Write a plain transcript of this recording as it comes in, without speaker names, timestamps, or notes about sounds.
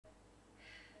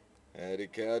Howdy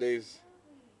cowdies.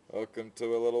 Welcome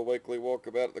to a little weekly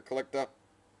walkabout at the collector.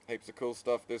 Heaps of cool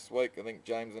stuff this week. I think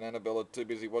James and Annabelle are too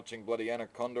busy watching bloody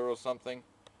Anaconda or something.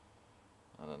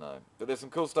 I don't know. But there's some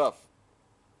cool stuff.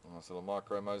 Nice little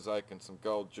micro mosaic and some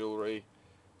gold jewellery.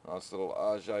 Nice little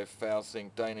Arge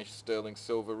Fausing Danish sterling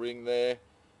silver ring there.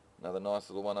 Another nice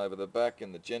little one over the back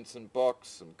in the Jensen box.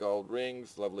 Some gold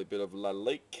rings. Lovely bit of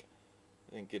Lalique.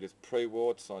 I think it is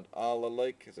pre-war. It's signed R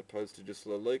Lalique as opposed to just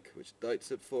Lalique, which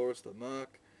dates it for us, the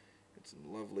mark. Got some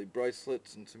lovely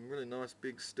bracelets and some really nice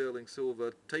big sterling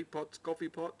silver teapots, coffee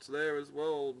pots there as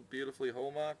well, beautifully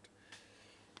hallmarked.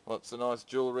 Lots of nice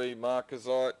jewellery,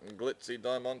 marcasite and glitzy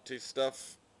diamante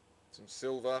stuff. Some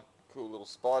silver, cool little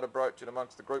spider brooch in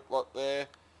amongst the group lot there.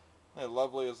 They're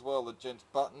lovely as well, the gents'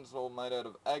 buttons all made out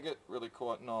of agate, really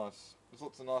quite nice. There's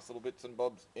lots of nice little bits and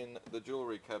bobs in the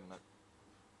jewellery cabinet.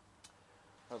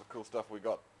 Other cool stuff we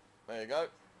got. There you go.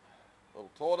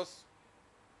 Little tortoise.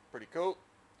 Pretty cool.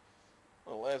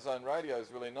 Little Airzone radio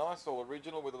is really nice, all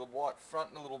original with a little white front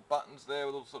and little buttons there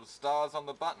with little sort of stars on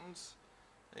the buttons.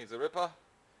 Here's a ripper.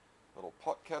 Little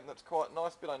pot cabinet's quite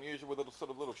nice, bit unusual with a little sort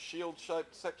of little shield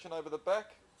shaped section over the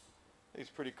back. He's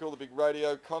pretty cool, the big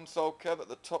radio console cabinet,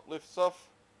 the top lifts off.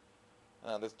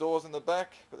 There's doors in the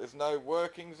back, but there's no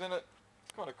workings in it.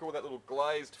 It's kind of cool, that little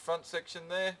glazed front section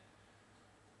there.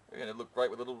 They're going to look great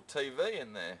with a little TV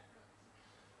in there.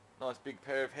 Nice big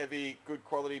pair of heavy, good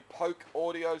quality Poke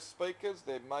audio speakers.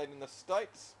 They're made in the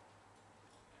States.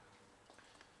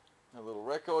 A little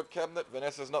record cabinet.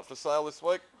 Vanessa's not for sale this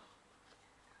week.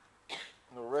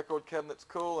 Little record cabinet's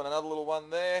cool, and another little one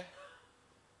there.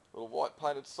 Little white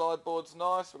painted sideboard's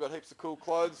nice. We've got heaps of cool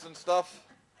clothes and stuff.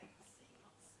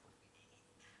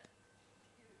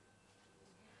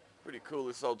 Pretty cool,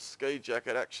 this old ski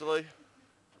jacket actually.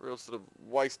 Real sort of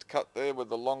waist cut there with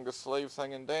the longer sleeves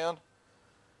hanging down.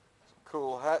 Some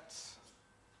cool hats.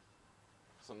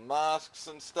 Some masks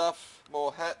and stuff.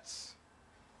 More hats.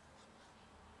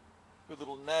 Good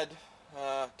little NAD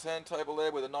turntable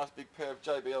there with a nice big pair of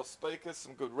JBL speakers.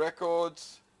 Some good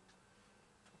records.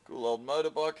 Cool old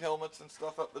motorbike helmets and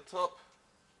stuff up the top.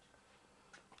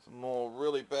 Some more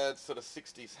really bad sort of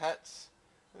 60s hats.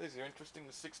 These are interesting,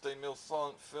 the 16mm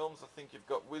silent films. I think you've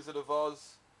got Wizard of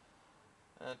Oz,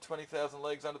 20,000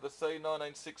 Leagues Under the Sea,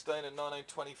 1916 and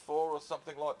 1924 or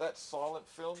something like that. Silent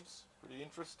films, pretty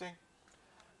interesting.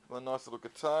 A nice little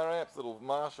guitar amp, little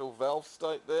Marshall valve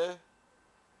state there.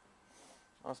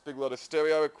 Nice big lot of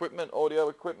stereo equipment, audio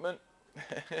equipment.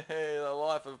 The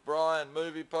Life of Brian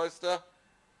movie poster.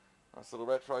 Nice little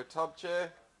retro tub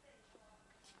chair.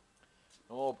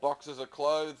 More boxes of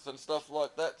clothes and stuff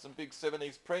like that. Some big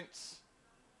 70s prints.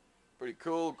 Pretty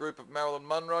cool. Group of Marilyn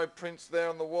Monroe prints there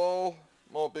on the wall.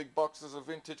 More big boxes of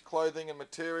vintage clothing and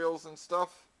materials and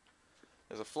stuff.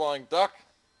 There's a flying duck.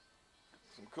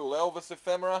 Some cool Elvis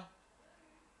ephemera.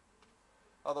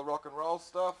 Other rock and roll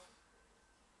stuff.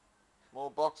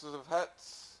 More boxes of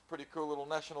hats. Pretty cool little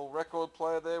national record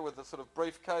player there with the sort of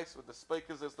briefcase with the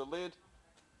speakers as the lid.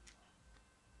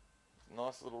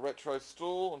 Nice little retro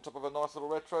stool on top of a nice little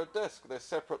retro desk. They're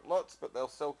separate lots, but they'll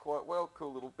sell quite well.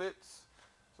 Cool little bits.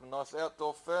 Some nice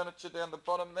outdoor furniture down the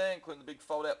bottom there, including the big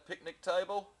fold-out picnic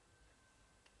table.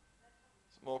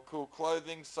 Some more cool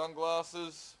clothing,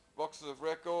 sunglasses, boxes of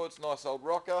records, nice old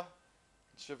rocker.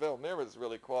 Chevelle mirrors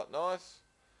really quite nice.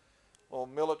 More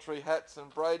military hats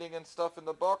and braiding and stuff in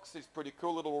the box. He's pretty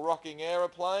cool little rocking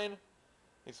aeroplane.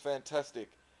 He's fantastic.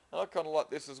 I kind of like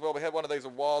this as well. We had one of these a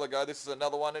while ago. This is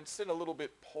another one. It's in a little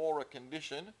bit poorer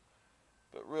condition,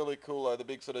 but really cool though. The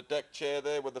big sort of deck chair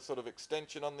there with a sort of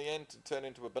extension on the end to turn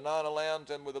into a banana lounge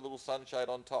and with a little sunshade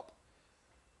on top.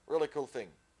 Really cool thing.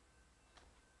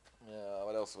 Yeah,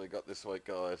 what else have we got this week,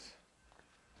 guys?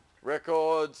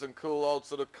 Records and cool old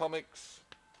sort of comics.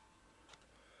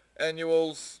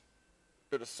 Annuals.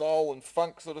 Bit of soul and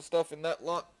funk sort of stuff in that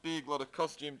lot. Big lot of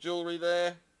costume jewellery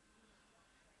there.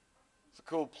 Some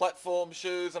cool platform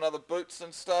shoes and other boots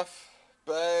and stuff.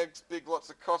 Bags, big lots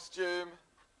of costume.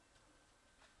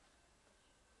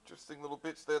 Interesting little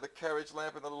bits there, the carriage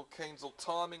lamp and the little Kienzle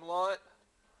timing light.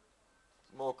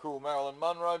 Some more cool Marilyn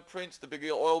Monroe prints. The big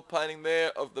oil painting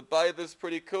there of the bathers,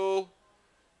 pretty cool.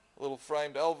 A little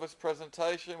framed Elvis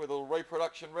presentation with a little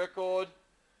reproduction record.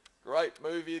 Great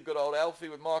movie, good old Alfie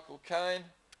with Michael Caine.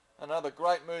 Another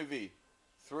great movie.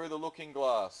 Through the Looking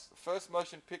Glass. The first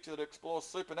motion picture that explores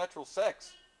supernatural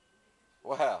sex.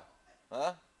 Wow.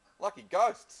 Huh? Lucky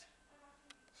ghosts.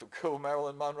 Some cool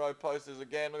Marilyn Monroe posters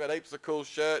again. We've got heaps of cool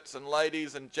shirts and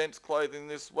ladies and gents clothing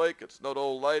this week. It's not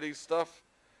all ladies stuff.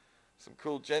 Some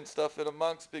cool gent stuff in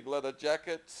amongst. Big leather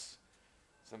jackets.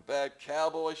 Some bad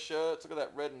cowboy shirts. Look at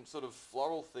that red and sort of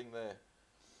floral thing there.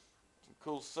 Some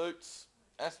Cool suits.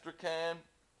 Astrakhan.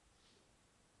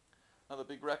 Another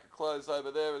big rack of clothes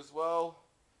over there as well.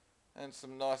 And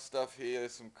some nice stuff here.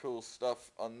 There's some cool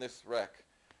stuff on this rack.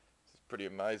 This is pretty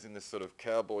amazing, this sort of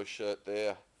cowboy shirt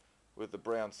there with the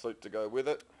brown suit to go with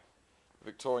it.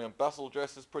 Victorian bustle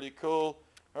dress is pretty cool.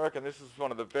 I reckon this is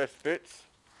one of the best bits.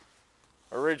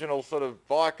 Original sort of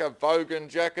biker bogan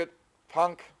jacket,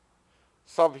 punk,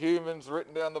 Subhumans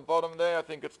written down the bottom there. I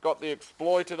think it's got the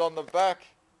exploited on the back.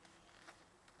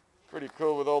 Pretty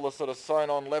cool with all the sort of sewn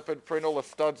on leopard print, all the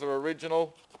studs are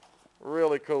original.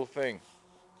 Really cool thing.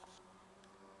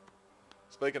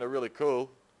 Speaking of really cool,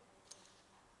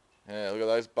 yeah, look at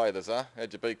those bathers, huh?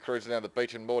 How'd you be cruising down the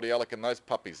beach in Morty Alec and those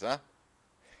puppies, huh?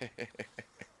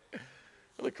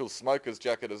 Really cool smoker's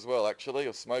jacket as well, actually,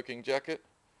 or smoking jacket.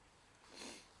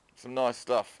 Some nice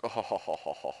stuff.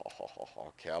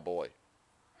 Oh, cowboy.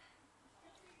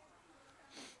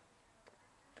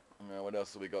 Now, what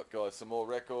else have we got, guys? Some more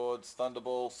records.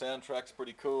 Thunderball soundtrack's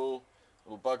pretty cool.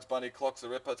 Little Bugs Bunny clocks. The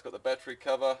Repo's got the battery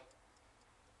cover.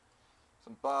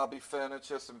 Some Barbie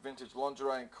furniture, some vintage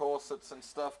lingerie and corsets and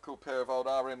stuff. Cool pair of old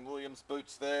R.M. Williams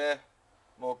boots there.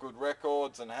 More good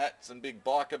records and hats and big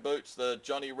biker boots. The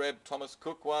Johnny Reb, Thomas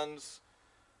Cook ones.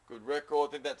 Good record.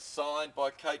 I think that's signed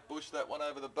by Kate Bush, that one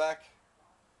over the back.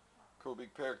 Cool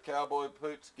big pair of cowboy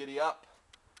boots. Giddy up.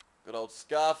 Good old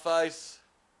Scarface.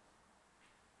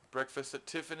 Breakfast at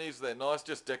Tiffany's. They're nice.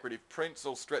 Just decorative prints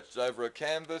all stretched over a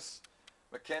canvas.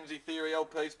 Mackenzie Theory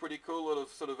LP's pretty cool, a lot of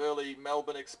sort of early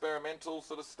Melbourne experimental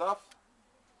sort of stuff.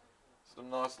 Some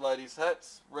nice ladies'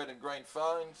 hats, red and green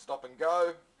phone, stop and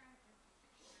go.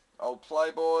 Old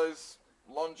Playboys,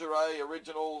 lingerie,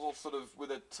 originals, all sort of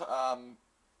with it,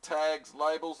 tags,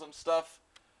 labels and stuff.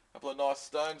 A couple of nice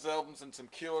Stones albums and some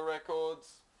Cure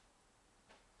records.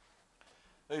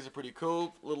 These are pretty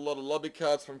cool. A lot of lobby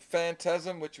cards from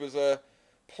Phantasm, which was a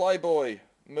Playboy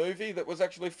movie that was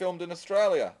actually filmed in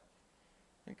Australia.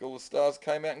 I think all the stars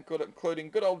came out,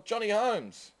 including good old Johnny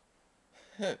Holmes.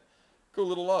 Cool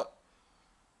little lot.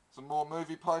 Some more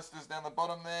movie posters down the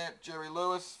bottom there. Jerry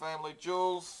Lewis, Family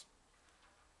Jewels.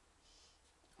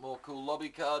 More cool lobby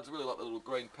cards. Really like the little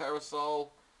green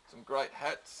parasol. Some great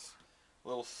hats. A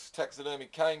little taxidermy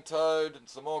cane toad and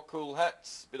some more cool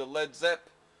hats. Bit of Led Zepp.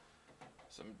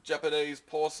 Some Japanese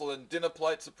porcelain dinner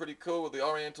plates are pretty cool with the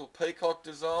Oriental peacock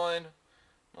design.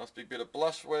 Nice big bit of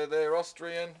blushware there,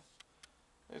 Austrian.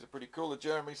 These are pretty cool. The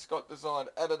Jeremy Scott designed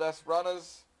Adidas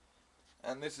runners.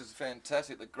 And this is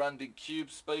fantastic. The Grundig Cube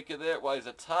speaker there. It weighs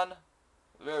a ton.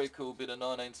 Very cool bit of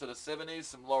 1970s.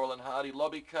 Some Laurel and Hardy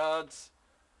lobby cards.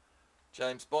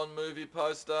 James Bond movie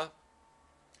poster.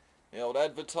 The old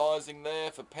advertising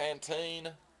there for Pantene.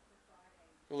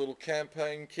 A little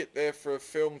campaign kit there for a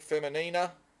film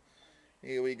Feminina.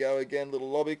 Here we go again. Little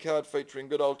lobby card featuring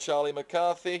good old Charlie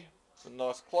McCarthy. Some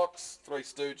nice clocks. Three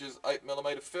Stooges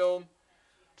 8mm film.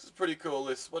 This is pretty cool,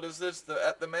 this. What is this?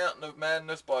 At the Mountain of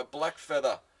Madness by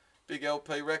Blackfeather. Big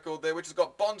LP record there, which has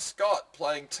got Bon Scott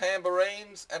playing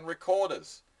tambourines and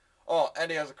recorders. Oh, and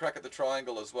he has a crack at the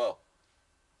triangle as well.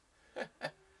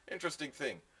 Interesting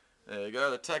thing. There you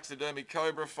go, the taxidermy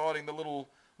cobra fighting the little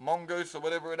mongoose or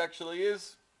whatever it actually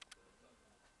is.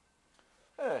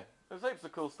 Yeah, there's heaps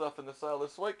of cool stuff in the sale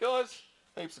this week, guys.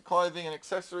 Heaps of clothing and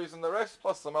accessories and the rest,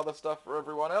 plus some other stuff for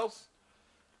everyone else.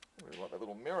 I really like that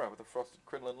little mirror with the frosted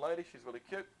crinoline lady. She's really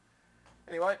cute.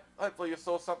 Anyway, hopefully you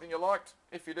saw something you liked.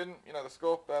 If you didn't, you know the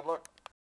score. Bad luck.